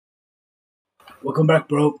Welcome back,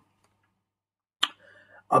 bro.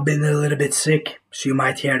 I've been a little bit sick, so you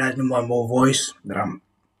might hear that in my more voice that I'm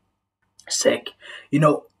sick.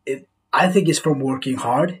 I think it's from working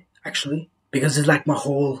hard, actually, because it's like my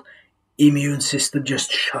whole immune system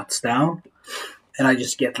just shuts down, and I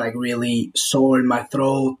just get like really sore in my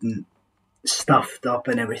throat and stuffed up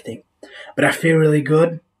and everything. But I feel really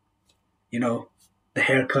good. You know, the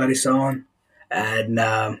haircut is on,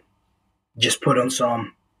 and just put on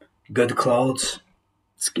some good clothes.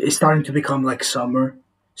 It's starting to become like summer,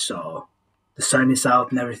 so the sun is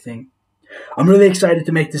out and everything. I'm really excited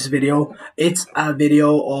to make this video. It's a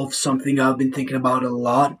video of something I've been thinking about a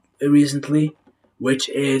lot recently, which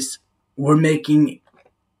is we're making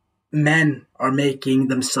men are making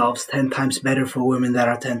themselves 10 times better for women that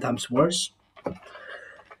are 10 times worse.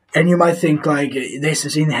 And you might think like this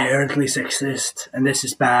is inherently sexist and this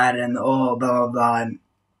is bad and oh blah blah blah and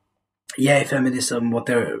yay feminism what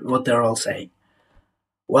they're all saying.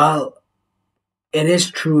 Well, it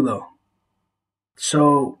is true though.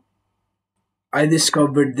 So I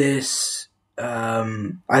discovered this.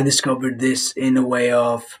 I discovered this in a way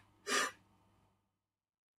of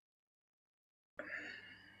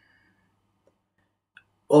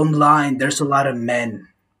online. There's a lot of men,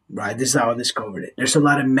 right? This is how I discovered it. There's a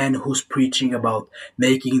lot of men who's preaching about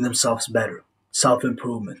making themselves better, self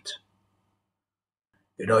improvement.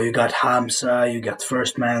 You got Hamza, you got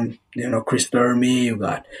First Man, Chris Dermy, you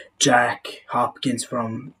got Jack Hopkins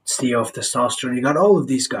from CEO of Testosterone. You got all of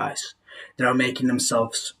these guys that are making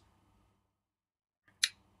themselves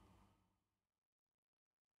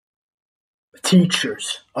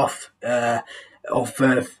teachers of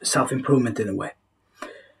self improvement in a way.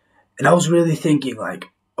 And I was really thinking, like,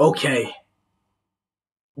 okay,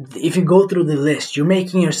 if you go through the list, you're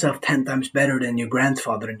making yourself 10 times better than your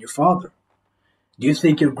grandfather and your father. Do you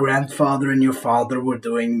think your grandfather and your father were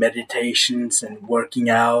doing meditations and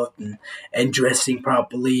working out and dressing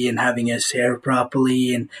properly and having his hair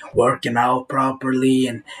properly and working out properly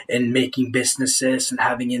and making businesses and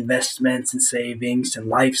having investments and savings and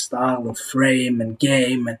lifestyle and frame and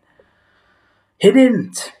game? And he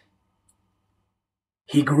didn't.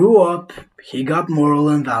 He grew up, he got moral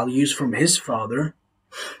and values from his father,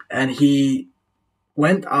 and he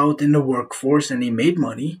went out in the workforce and he made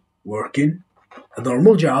money working a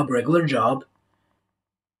normal job, regular job,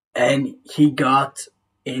 and he got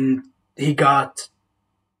a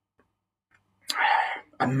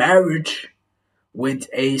marriage with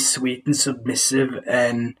a sweet and submissive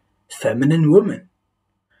and feminine woman.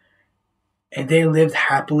 And they lived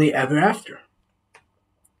happily ever after.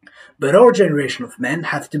 But our generation of men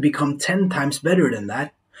have to become 10 times better than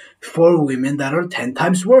that for women that are 10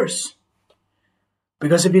 times worse.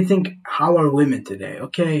 Because if you think, how are women today?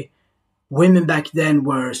 Okay, women back then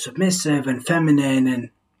were submissive and feminine and,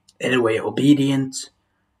 in a way, obedient.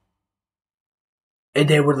 And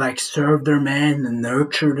they would like serve their man and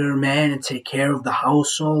nurture their man and take care of the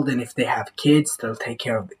household. And if they have kids, they'll take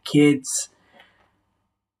care of the kids.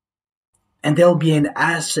 And they'll be an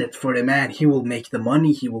asset for the man. He will make the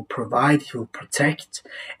money, he will provide, he will protect,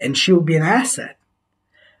 and she will be an asset.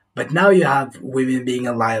 But now you have women being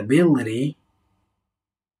a liability,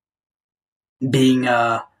 being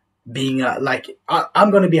I'm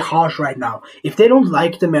gonna be harsh right now. If they don't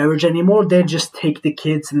like the marriage anymore, they just take the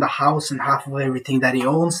kids and the house and half of everything that he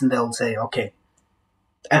owns, and they'll say, "Okay,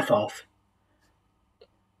 f off."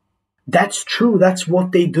 That's true. That's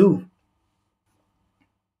what they do.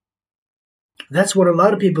 That's what a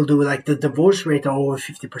lot of people do. Like the divorce rate are over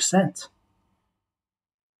 50%.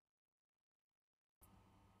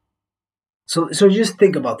 So just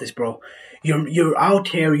think about this, bro. You're out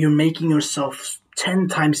here. You're making yourself 10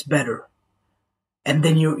 times better, and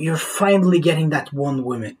then you're finally getting that one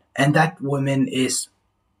woman, and that woman is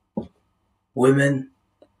women.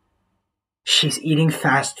 She's eating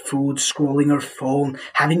fast food, scrolling her phone,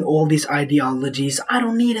 having all these ideologies. I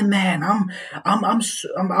don't need a man. I'm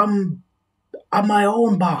my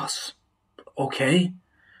own boss. Okay.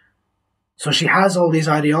 So she has all these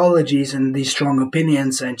ideologies and these strong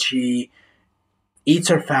opinions, and she eats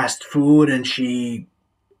her fast food, and she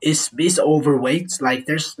is overweight. Like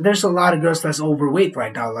there's a lot of girls that's overweight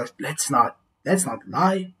right now. Like let's not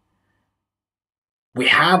lie. We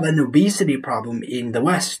have an obesity problem in the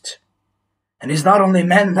West. And it's not only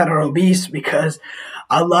men that are obese because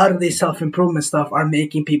a lot of these self improvement stuff are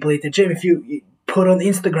making people hit the gym. If you put on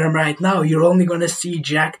Instagram right now, you're only gonna see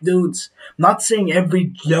jacked dudes. Not saying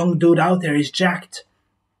every young dude out there is jacked,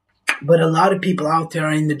 but a lot of people out there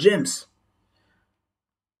are in the gyms.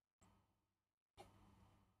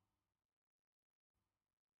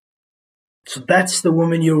 So that's the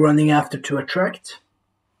woman you're running after to attract.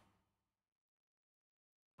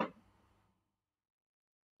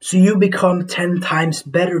 So you become 10 times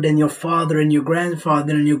better than your father and your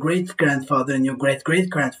grandfather and your great grandfather and your great great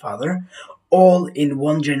grandfather, all in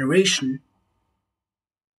one generation.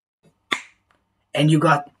 And you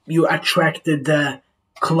attracted the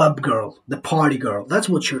club girl, the party girl. That's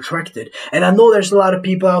what you attracted. And I know there's a lot of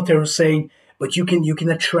people out there who are saying, but you can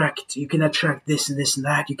attract this and this and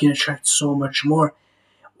that. You can attract so much more.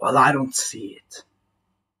 Well, I don't see it.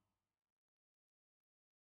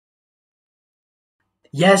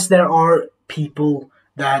 Yes, there are people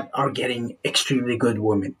that are getting extremely good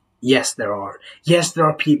women. Yes, there are. Yes, there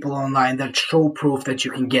are people online that show proof that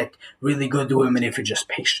you can get really good women if you're just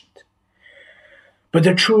patient. But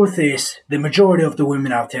the truth is, the majority of the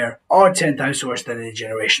women out there are 10 times worse than the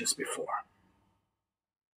generations before.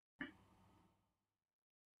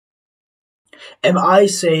 Am I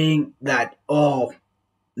saying that, oh,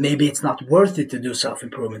 maybe it's not worth it to do self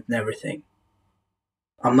improvement and everything?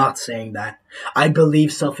 I'm not saying that. I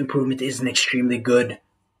believe self improvement is an extremely good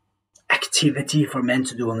activity for men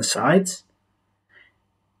to do on the sides.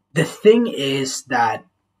 The thing is that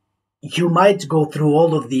you might go through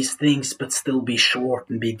all of these things but still be short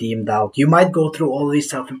and be deemed out. You might go through all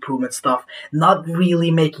these self improvement stuff, not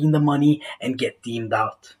really making the money and get deemed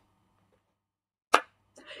out.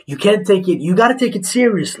 You can't take it, you gotta take it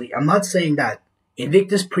seriously. I'm not saying that.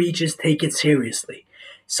 Invictus preaches take it seriously.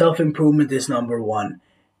 Self improvement is number one.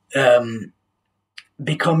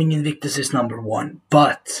 Becoming Invictus is number one.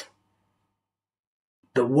 But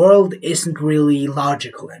the world isn't really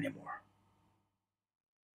logical anymore.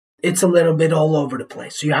 It's a little bit all over the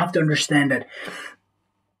place. So you have to understand that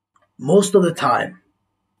most of the time,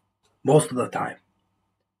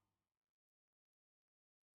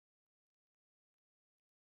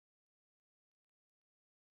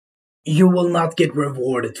 you will not get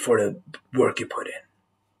rewarded for the work you put in.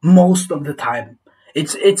 Most of the time.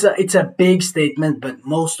 It's a big statement, but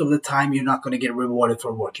most of the time you're not going to get rewarded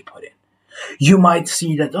for work you put in. You might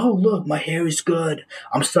see that, oh, look, my hair is good.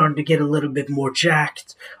 I'm starting to get a little bit more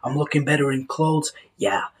jacked. I'm looking better in clothes.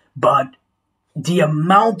 Yeah, but the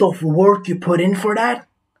amount of work you put in for that,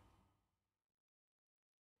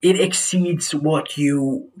 it exceeds what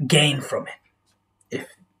you gain from it,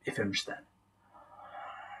 if you understand.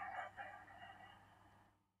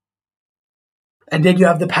 And then you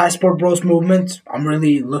have the Passport Bros movement. I'm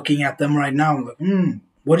really looking at them right now. I'm like,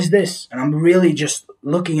 what is this? And I'm really just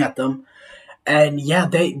looking at them. And yeah,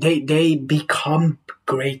 they become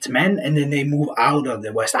great men and then they move out of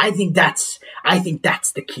the West. I think that's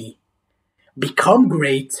the key. Become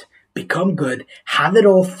great, become good, have it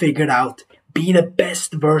all figured out, be the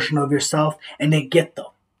best version of yourself, and then get them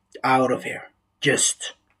out of here.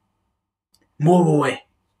 Just move away.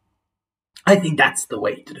 I think that's the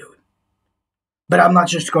way to do it. But I'm not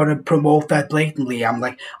just going to promote that blatantly. I'm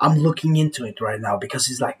looking into it right now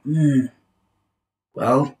because it's like,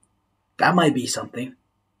 well, that might be something.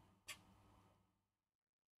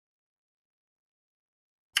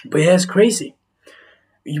 But yeah, it's crazy.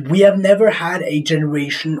 We have never had a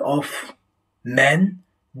generation of men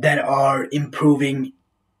that are improving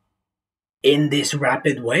in this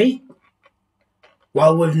rapid way,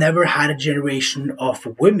 while we've never had a generation of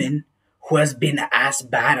women who has been as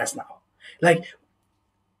bad as now. Like,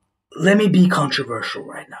 let me be controversial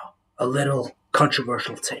right now. A little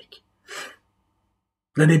controversial take.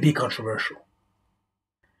 Let me be controversial.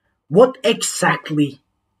 What exactly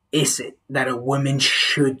is it that a woman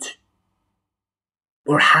should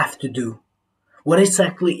or have to do? What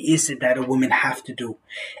exactly is it that a woman have to do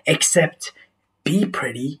except be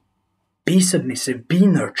pretty, be submissive, be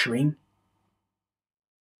nurturing?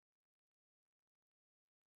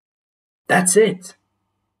 That's it.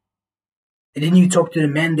 And then you talk to the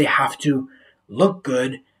men, they have to look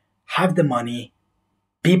good, have the money,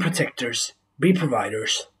 be protectors, be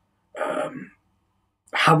providers,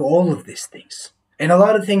 have all of these things. And a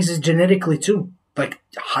lot of things is genetically too, like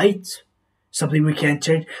height, something we can't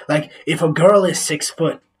change. Like if a girl is 6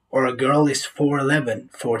 foot or a girl is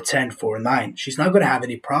 4'11", 4'10", 4'9", she's not gonna have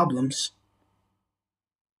any problems.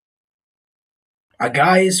 A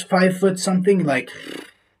guy is 5 foot something, like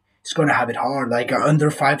he's gonna have it hard. Like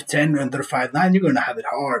under 5'10", under 5'9", you're gonna have it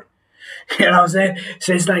hard. You know what I'm saying?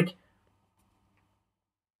 So it's like,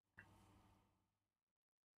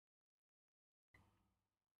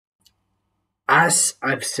 as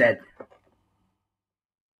I've said,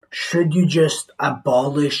 should you just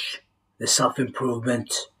abolish the self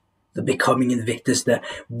improvement, the becoming Invictus, the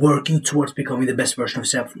working towards becoming the best version of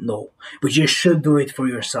yourself? No. But you should do it for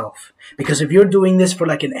yourself. Because if you're doing this for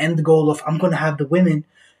like an end goal of, I'm going to have the women,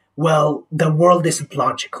 well, the world isn't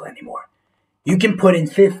logical anymore. You can put in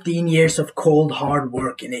 15 years of cold, hard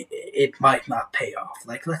work and it might not pay off.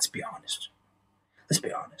 Like, let's be honest. Let's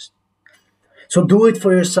be honest. So do it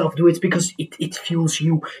for yourself. Do it because it fuels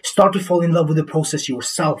you. Start to fall in love with the process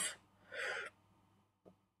yourself.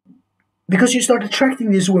 Because you start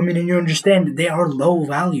attracting these women and you understand that they are low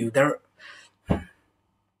value. They're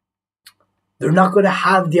not going to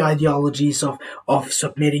have the ideologies of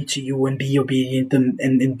submitting to you and be obedient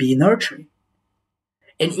and be nurturing.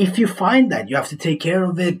 And if you find that, you have to take care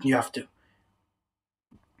of it. You have to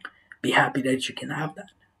be happy that you can have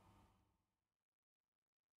that.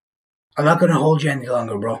 I'm not going to hold you any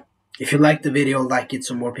longer, bro. If you like the video, like it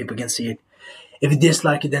so more people can see it. If you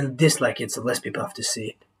dislike it, then dislike it so less people have to see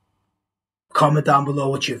it. Comment down below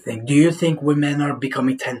what you think. Do you think women are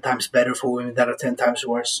becoming 10 times better for women that are 10 times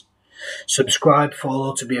worse? Subscribe,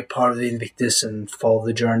 follow to be a part of the Invictus and follow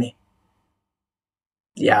the journey.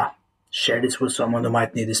 Yeah, share this with someone who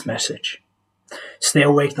might need this message. Stay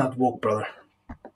awake, not woke, brother.